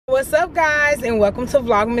what's up guys, and welcome to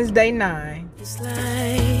Vlogmas Day 9. It's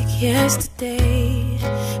like yesterday,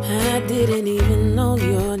 I didn't even know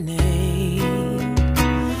your name.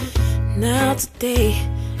 Now today,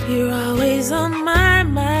 you're always on my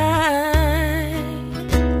mind.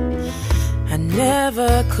 I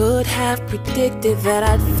never could have predicted that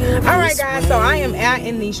I'd feel this Alright guys, so I am out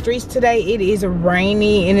in these streets today. It is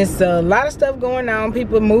rainy and it's a lot of stuff going on.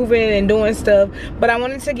 People moving and doing stuff. But I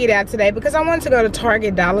wanted to get out today because I wanted to go to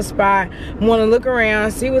Target Dollar Spot. Want to look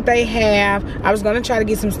around, see what they have. I was going to try to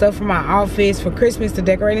get some stuff for my office for Christmas to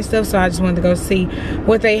decorate and stuff. So I just wanted to go see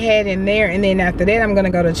what they had in there. And then after that, I'm going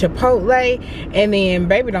to go to Chipotle. And then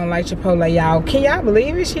baby don't like Chipotle, y'all. Can y'all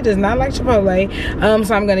believe it? She does not like Chipotle.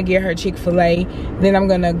 So I'm going to get her Chick-fil-A. Then I'm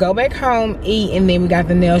gonna go back home, eat, and then we got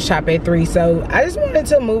the nail shop at 3. So I just wanted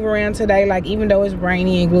to move around today. Like, even though it's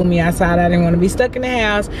rainy and gloomy outside, I didn't want to be stuck in the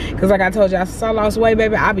house because, like I told y'all, since I lost weight,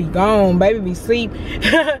 baby, I be gone. Baby be sleep.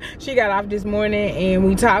 She got off this morning and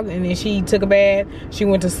we talked, and then she took a bath. She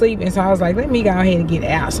went to sleep, and so I was like, let me go ahead and get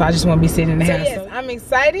out. So I just want to be sitting in the house. Yes, I'm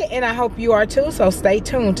excited, and I hope you are too. So stay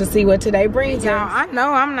tuned to see what today brings. Y'all, I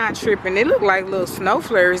know I'm not tripping. It look like little snow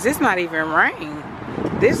flurries. It's not even rain.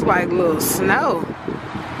 This like little snow.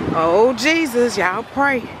 Oh Jesus, y'all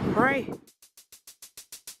pray, pray.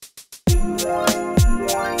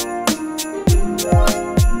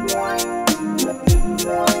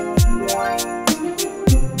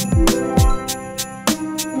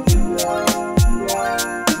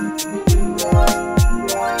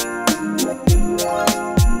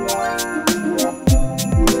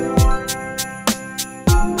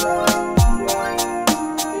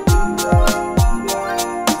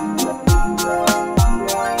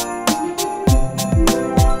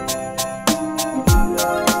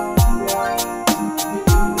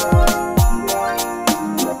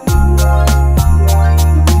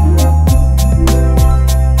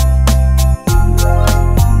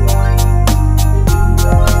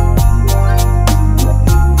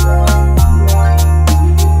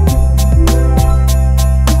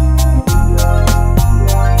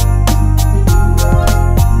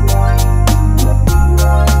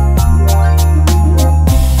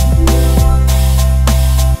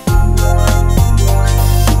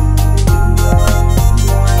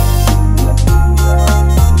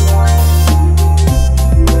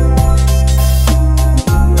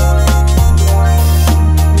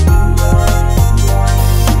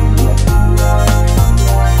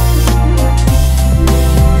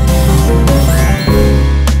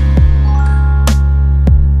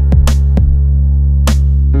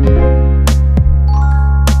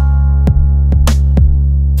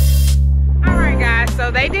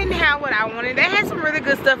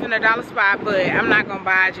 The dollar spot, but I'm not gonna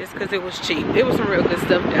buy it just because it was cheap. It was some real good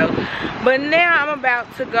stuff though. But now I'm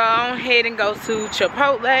about to go ahead and go to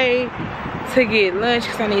Chipotle to get lunch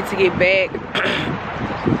because I need to get back.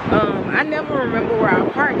 I never remember where I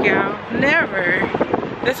park, y'all. Never.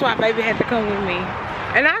 That's why baby had to come with me.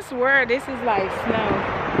 And I swear this is like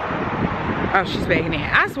snow. Oh, she's backing in.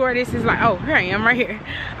 I swear this is like, oh, here I am right here.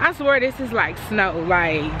 I swear this is like snow.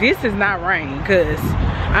 Like, this is not rain because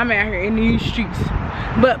I'm out here in these streets.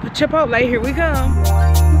 But Chipotle, here we come.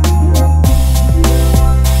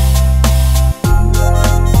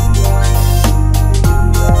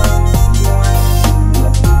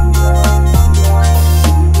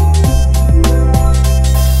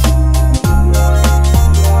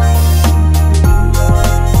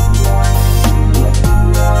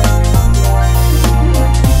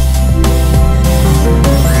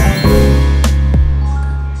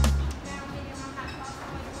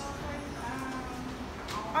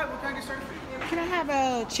 Can I have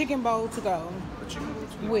a chicken bowl to go?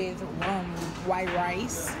 With white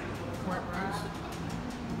rice. White rice.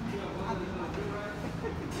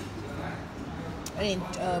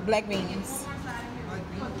 And black beans.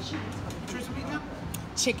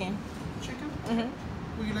 Chicken. Chicken?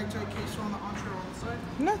 Mm-hmm. Would you like to have queso on the entree or on the side?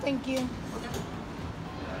 No, thank you. Okay.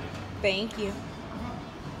 Thank you.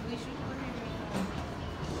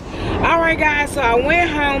 Alright guys, so I went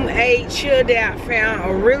home, ate, chilled out, found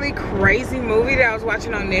a really crazy movie that I was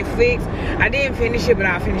watching on Netflix. I didn't finish it, but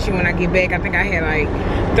I'll finish it when I get back. I think I had like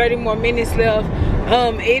 30 more minutes left.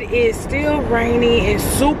 It is still rainy and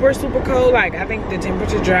super cold. Like, I think the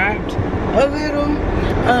temperature dropped a little.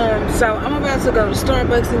 So I'm about to go to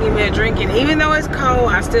Starbucks and get me a drink. And even though it's cold,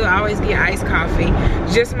 I still always get iced coffee.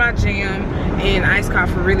 Just my jam, and iced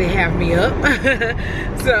coffee really have me up.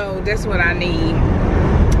 So that's what I need.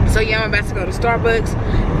 So yeah, I'm about to go to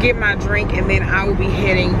Starbucks, get my drink, and then I will be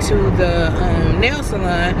heading to the nail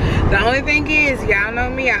salon. The only thing is, y'all know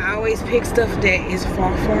me, I always pick stuff that is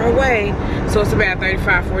far, far away. So it's about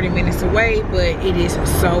 35-40 minutes away, but it is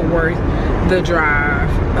so worth the drive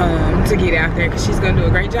to get out there, because she's gonna do a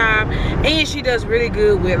great job. And she does really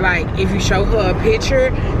good with, like, if you show her a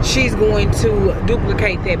picture, she's going to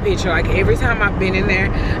duplicate that picture. Like, every time I've been in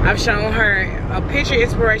there, I've shown her a picture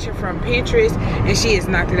inspiration from Pinterest, and she has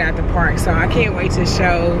knocked it out the park. So I can't wait to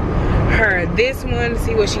show her this one,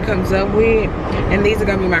 see what she comes up with. And these are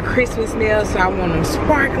gonna be my Christmas nails, so I want them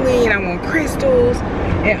sparkly and I want crystals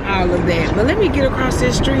and all of that. But let me get across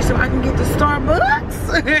this street so I can get to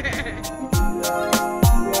Starbucks.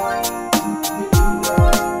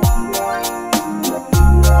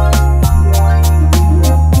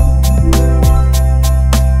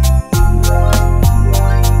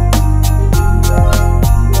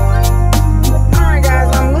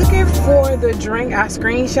 Drink, I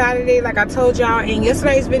screenshotted it like I told y'all in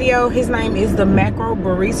yesterday's video. His name is the Macro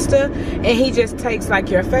Barista, and he just takes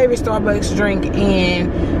like your favorite Starbucks drink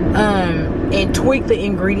and tweak the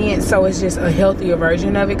ingredients so it's just a healthier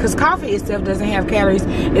version of it, because coffee itself doesn't have calories.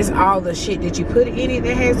 It's all the shit that you put in it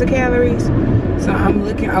that has the calories. So I'm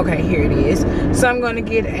looking, okay, here it is. So I'm gonna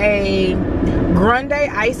get a grande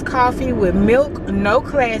iced coffee with milk, no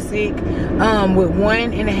classic, with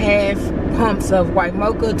 1.5 pumps of white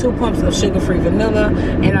mocha, 2 pumps of sugar-free vanilla,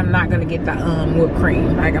 and I'm not gonna get the whipped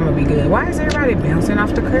cream. Like, I'm gonna be good. Why is everybody bouncing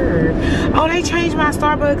off the curb? Oh, they changed my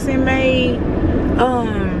Starbucks and made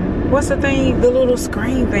what's the thing, the little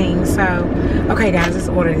screen thing. So okay guys, let's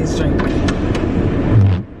order this drink.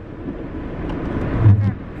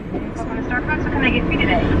 Starbucks, what can I get for you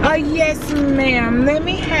today? Yes ma'am, let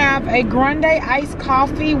me have a grande iced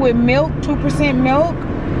coffee with milk, 2% milk,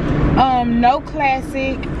 no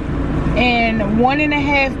classic, and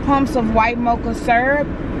 1.5 pumps of white mocha syrup,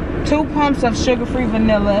 2 pumps of sugar-free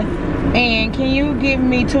vanilla, and can you give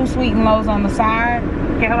me 2 sweet and lows on the side?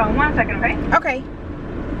 Okay, hold on 1 second, okay? Okay.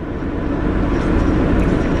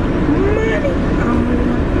 Money.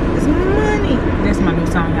 Oh, it's money. That's my new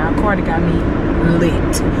song, y'all. Cardi got me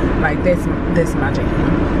lit. Like, that's my jam.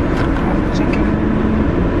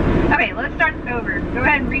 Okay, let's start over. Go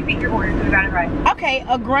ahead and repeat your order so we got it right. Okay,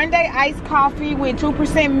 a grande iced coffee with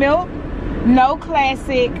 2% milk, no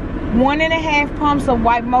classic, 1.5 pumps of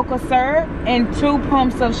white mocha syrup, and 2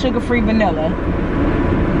 pumps of sugar-free vanilla.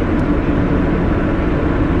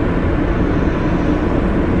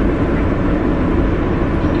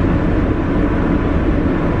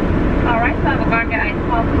 Alright, so I have a grande iced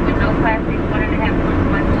coffee with no classic, 1.5 pumps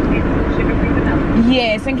of white mocha, and 2 sugar-free vanilla.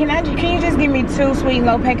 Yes, and can you just give me 2 sweet and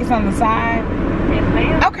low packets on the side? Yes,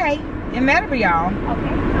 ma'am. Okay, and that'll be all.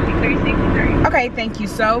 Okay, only $3.63. Okay, thank you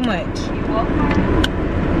so much. You're welcome.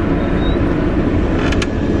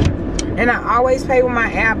 And I always pay with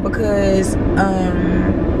my app because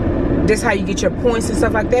that's how you get your points and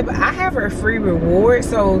stuff like that. But I have a free reward,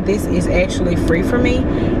 so this is actually free for me.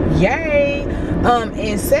 Yay!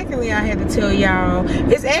 And secondly, I had to tell y'all,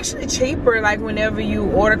 it's actually cheaper like whenever you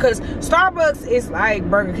order, because Starbucks is like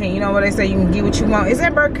Burger King. You know what they say, you can get what you want. Is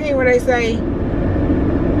that Burger King where they say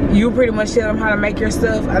you pretty much tell them how to make your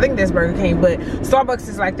stuff? I think that's Burger King, but Starbucks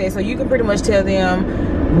is like that. So you can pretty much tell them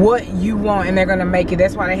what you want and they're gonna make it.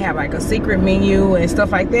 That's why they have like a secret menu and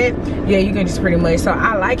stuff like that. Yeah, you can just pretty much. So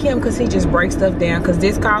I like him because he just breaks stuff down, because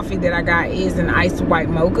this coffee that I got is an iced white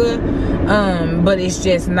mocha, but it's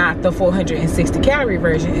just not the 460 calorie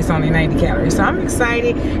version. It's only 90 calories. So I'm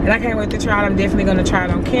excited and I can't wait to try it. I'm definitely gonna try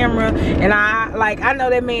it on camera. And I know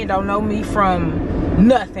that man don't know me from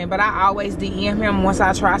nothing, but I always DM him once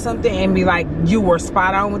I try something and be like, you were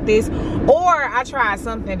spot on with this. Or I tried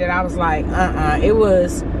something that I was like, it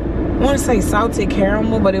was, I want to say salted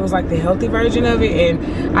caramel, but it was like the healthy version of it,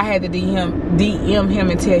 and I had to DM him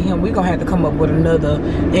and tell him we're gonna have to come up with another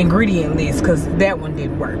ingredient list, because that one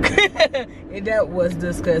didn't work. That was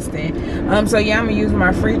disgusting. So yeah, I'm gonna use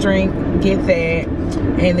my free drink, get that,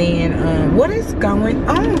 and then what is going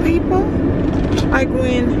on, people? Like,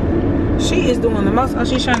 when she is doing the most. Oh,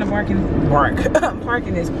 she's trying to park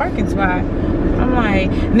in this parking spot. I'm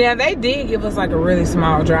like, now they did give us like a really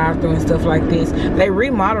small drive-through and stuff like this. They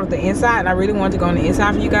remodeled the inside, and I really wanted to go on the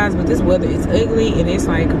inside for you guys, but this weather is ugly and it's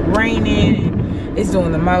like raining and it's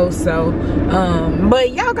doing the most. So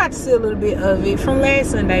but y'all got to see a little bit of it from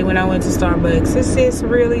last Sunday when I went to Starbucks. It's just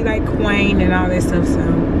really like quaint and all that stuff. So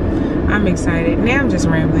I'm excited. Now I'm just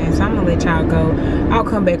rambling, so I'm gonna let y'all go. I'll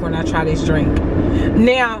come back when I try this drink.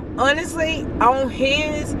 Now, honestly, on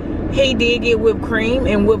his he did get whipped cream,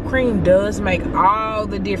 and whipped cream does make all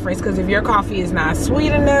the difference, because if your coffee is not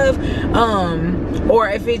sweet enough, or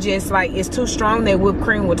if it just like it's too strong, that whipped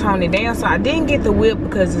cream will tone it down. So I didn't get the whip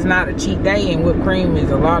because it's not a cheat day, and whipped cream is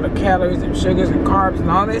a lot of calories and sugars and carbs and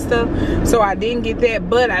all that stuff. So I didn't get that,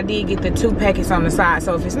 but I did get the 2 packets on the side.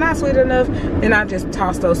 So if it's not sweet enough, then I'll just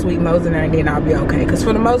toss those sweet and lows in there, and then I'll be okay. Because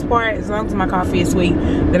for the most part, as long as my coffee is sweet,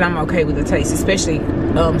 then I'm okay with the taste, especially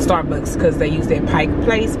Starbucks, because they use that Pike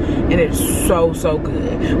place, and it's so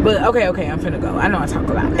good. But okay, I'm finna go. I know I talk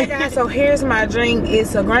a lot. Hey guys, so here's my drink.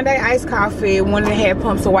 It's a grande iced coffee, 1.5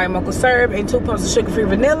 pumps of white mocha syrup, and 2 pumps of sugar-free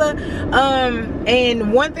vanilla.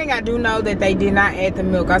 And one thing I do know, that they did not add the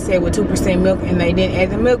milk. I said with 2% milk, and they didn't add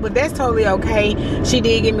the milk, but that's totally okay. She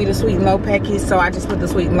did give me the sweet and low package, so I just put the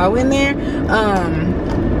sweet and low in there.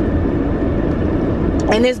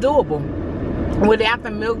 And it's doable. Without the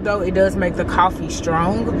milk though, it does make the coffee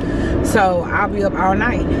strong, so I'll be up all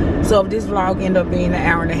night. So if this vlog end up being 1.5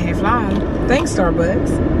 hours long, thanks Starbucks.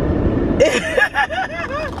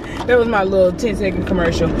 That was my little 10-second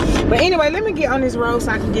commercial. But anyway, let me get on this road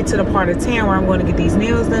so I can get to the part of town where I'm going to get these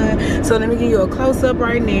nails done. So let me give you a close-up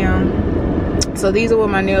right now. So these are what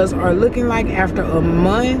my nails are looking like after a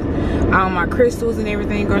month. All my crystals and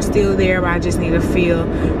everything are still there, but I just need to feel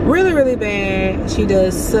really bad. She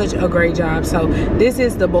does such a great job. So this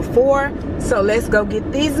is the before. So let's go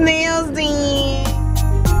get these nails done.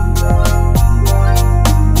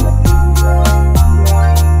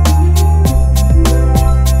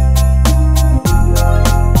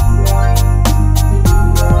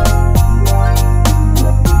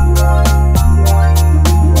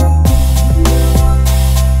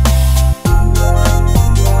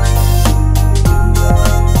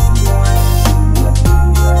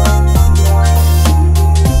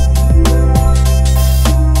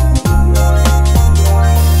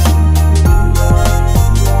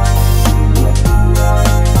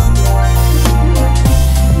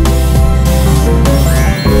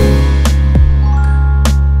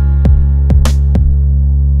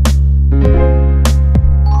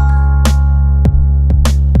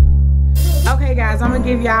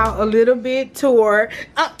 Give y'all a little bit tour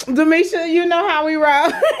to make sure you know how we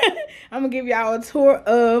roll. I'm gonna give y'all a tour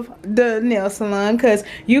of the nail salon, because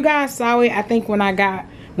you guys saw it, I think, when I got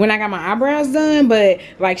my eyebrows done. But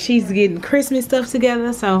like, she's getting Christmas stuff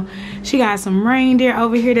together, so she got some reindeer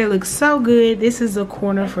over here that looks so good. This is a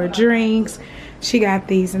corner for drinks. She got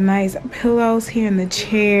these nice pillows here in the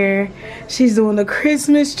chair. She's doing the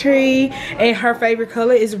Christmas tree, and her favorite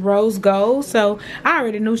color is rose gold. So I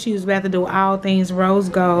already knew she was about to do all things rose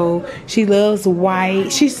gold. She loves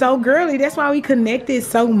white. She's so girly. That's why we connected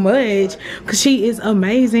so much, because she is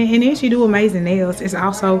amazing, and then she do amazing nails. It's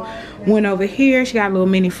also one over here. She got a little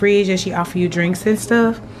mini fridge, and she offer you drinks and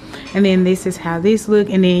stuff. And then this is how this look.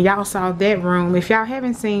 And then y'all saw that room. If y'all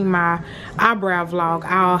haven't seen my eyebrow vlog,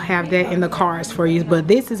 I'll have that in the cards for you. But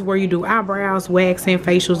this is where you do eyebrows, waxing,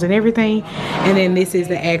 facials, and everything. And then this is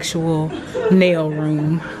the actual nail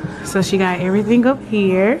room. So she got everything up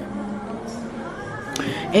here.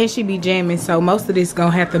 And she be jamming, so most of this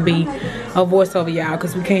gonna have to be a voiceover, y'all,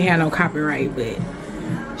 because we can't have no copyright. But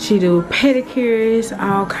she do pedicures,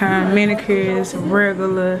 all kind, manicures,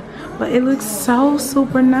 regular. But it looks so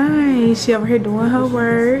super nice. She over here doing her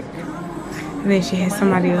work. And then she has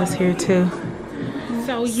somebody else here too.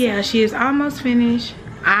 So yeah, she is almost finished.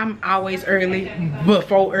 I'm always early,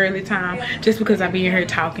 before early time, just because I be in here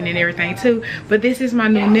talking and everything too. But this is my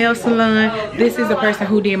new nail salon. This is the person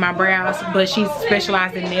who did my brows, but she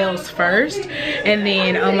specialized in nails first. And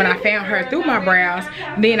then when I found her through my brows,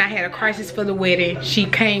 then I had a crisis for the wedding. She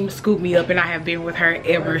came, scooped me up, and I have been with her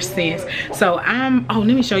ever since. So oh,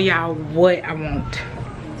 let me show y'all what I want.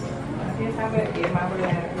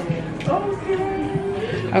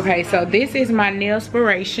 Okay, so this is my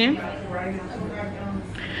nailspiration.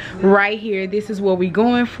 Right here, this is what we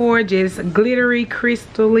going for. Just glittery,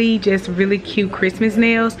 crystally, just really cute Christmas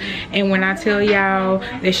nails. And when I tell y'all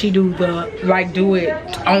that she do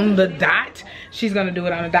it on the dot, she's gonna do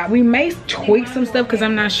it on the dot. We may tweak some stuff because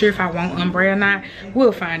I'm not sure if I want ombre or not.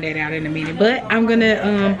 We'll find that out in a minute. But I'm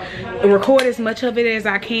gonna record as much of it as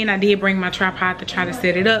I can. I did bring my tripod to try to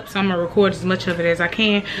set it up, so I'm gonna record as much of it as I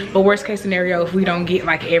can. But worst case scenario, if we don't get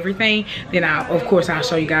like everything, then of course I'll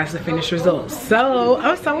show you guys the finished results. So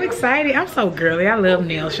I'm so excited. I'm so girly. I love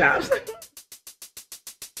nail shops.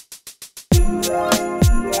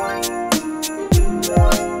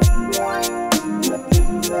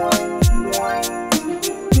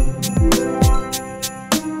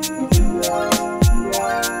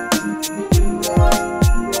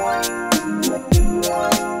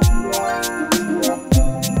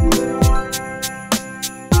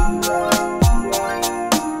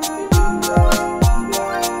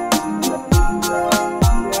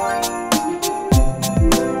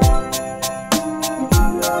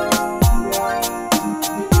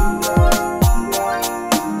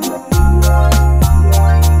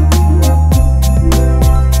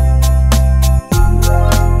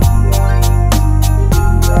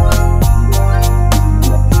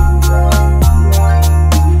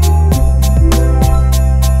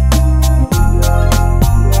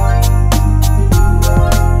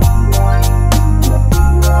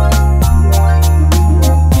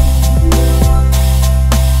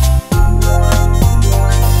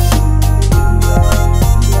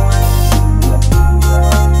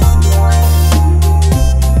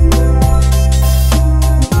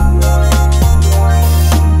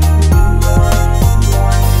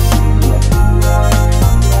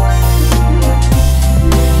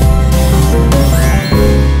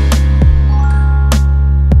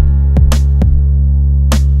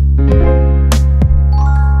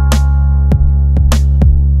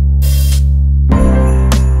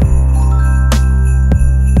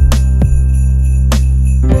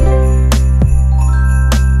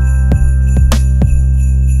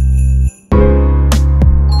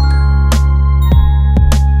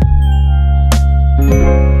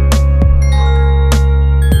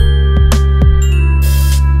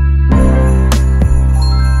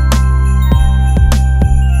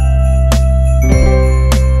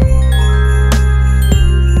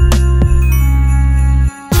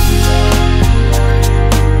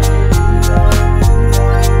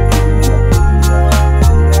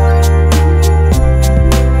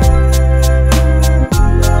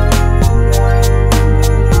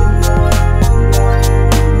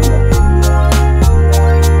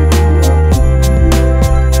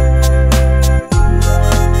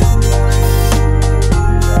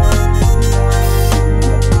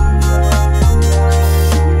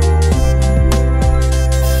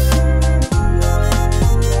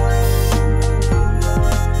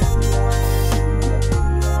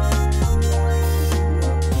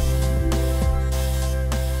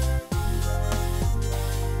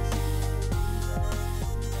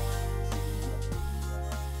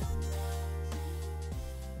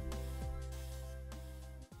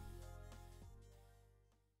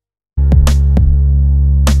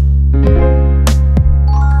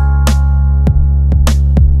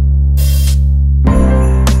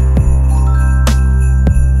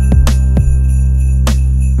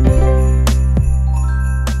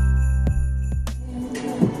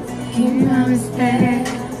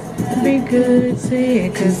 Say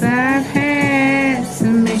it, cause I've had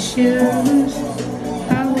some issues.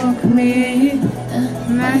 I won't commit,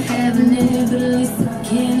 not having it, but at least I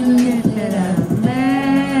can admit that I'm bad.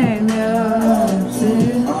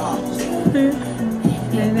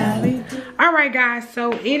 Alright guys,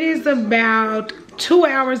 so it is about 2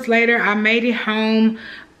 hours later. I made it home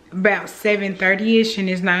about 7:30ish and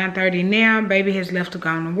it's 9:30 now. Baby has left to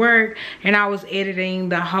go to work and I was editing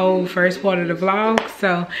the whole first part of the vlog.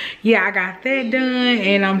 So yeah, I got that done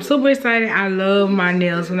and I'm super excited. I love my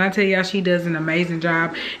nails. When I tell y'all, she does an amazing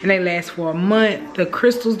job and they last for a month. The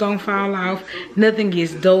crystals don't fall off, nothing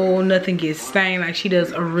gets dull, nothing gets stained. Like, she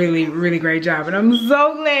does a really great job and I'm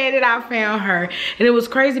so glad that I found her. And it was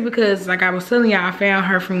crazy because, like I was telling y'all, I found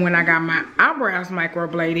her from when I got my eyebrows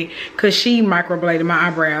microbladed, because she microbladed my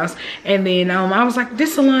eyebrows. And then I was like,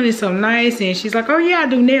 this salon is so nice, and she's like, oh yeah, I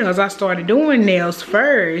do nails. I started doing nails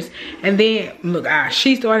first, and then look,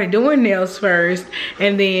 she started doing nails first,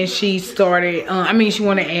 and then she started she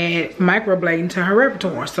wanted to add microblading to her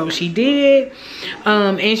repertoire, so she did.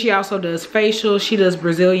 And she also does facial, she does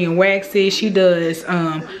Brazilian waxes, she does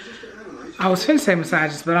I was finna say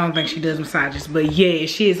massages, but I don't think she does massages. But yeah,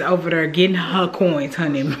 she is over there getting her coins,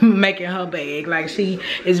 honey, making her bag. Like, she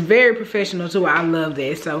is very professional too. I love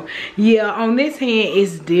that. So yeah, on this hand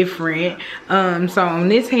it's different. So on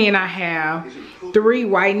this hand I have 3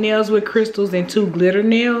 white nails with crystals and 2 glitter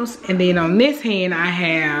nails. And then on this hand I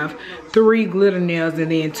have 3 glitter nails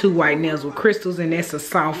and then 2 white nails with crystals, and that's a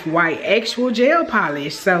soft white actual gel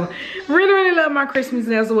polish. So really love my Christmas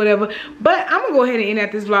nails or whatever. But I'm gonna go ahead and end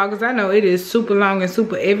at this vlog because I know it is super long and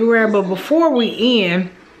super everywhere. But before we end,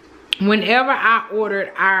 whenever I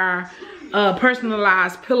ordered our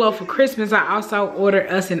personalized pillow for Christmas, I also ordered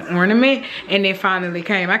us an ornament, and it finally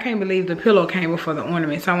came. I can't believe the pillow came before the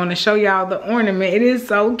ornament. So I want to show y'all the ornament. It is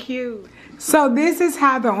so cute. So this is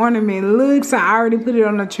how the ornament looks. I already put it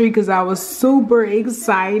on the tree because I was super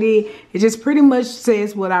excited. It just pretty much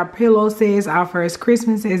says what our pillow says. Our first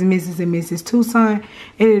Christmas as Mrs. and Mrs. Tucson.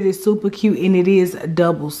 And it is super cute, and it is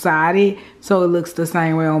double-sided. So it looks the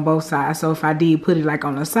same way on both sides. So if I did put it like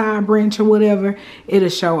on a side branch or whatever, it'll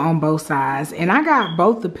show on both sides. And I got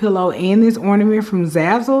both the pillow and this ornament from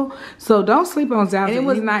Zazzle. So don't sleep on Zazzle. And it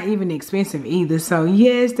was not even expensive either. So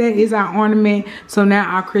yes, that is our ornament. So now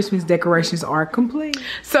our Christmas decorations are complete.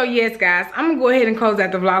 So yes guys, I'm gonna go ahead and close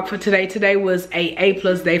out the vlog for today. Today was a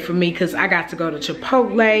A+ day for me because I got to go to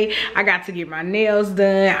Chipotle. I got to get my nails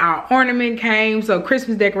done. Our ornament came. So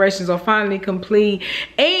Christmas decorations are finally complete.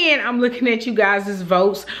 And I'm looking at you guys'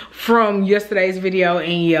 votes from yesterday's video,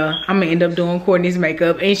 and yeah, I'm gonna end up doing Courtney's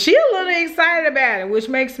makeup, and she a little excited about it, which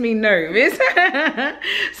makes me nervous.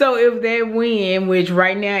 So if that win, which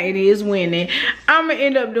right now it is winning, I'm gonna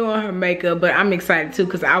end up doing her makeup. But I'm excited too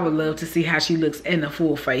because I would love to see how she looks in the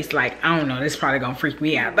full face. Like, I don't know, this probably gonna freak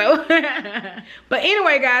me out though. But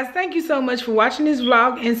anyway guys, thank you so much for watching this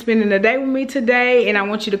vlog and spending the day with me today, and I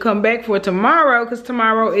want you to come back for tomorrow because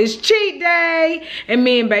tomorrow is cheat day, and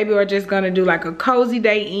me and baby are just gonna do like a cozy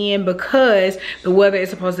day in because the weather is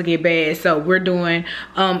supposed to get bad. So we're doing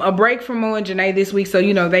a break from Mo and Janae this week, so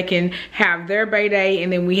you know they can have their bay day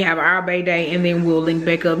and then we have our bay day, and then we'll link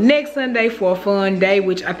back up next Sunday for a fun day,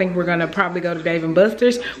 which I think we're gonna probably go to Dave &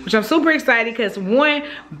 Buster's, which I'm super excited because one,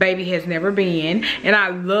 baby has never been, and I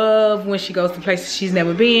love when she goes to places she's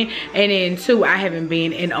never been, and then two, I haven't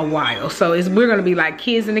been in a while. So we're gonna be like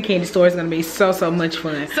kids in the candy store. It's gonna be so much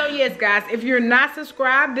fun. So yes guys, if you're not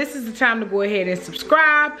subscribed, this is the time to go ahead and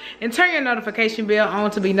subscribe and turn your notification bell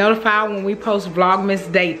on to be notified when we post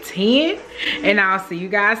Vlogmas Day 10. And I'll see you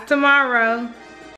guys tomorrow.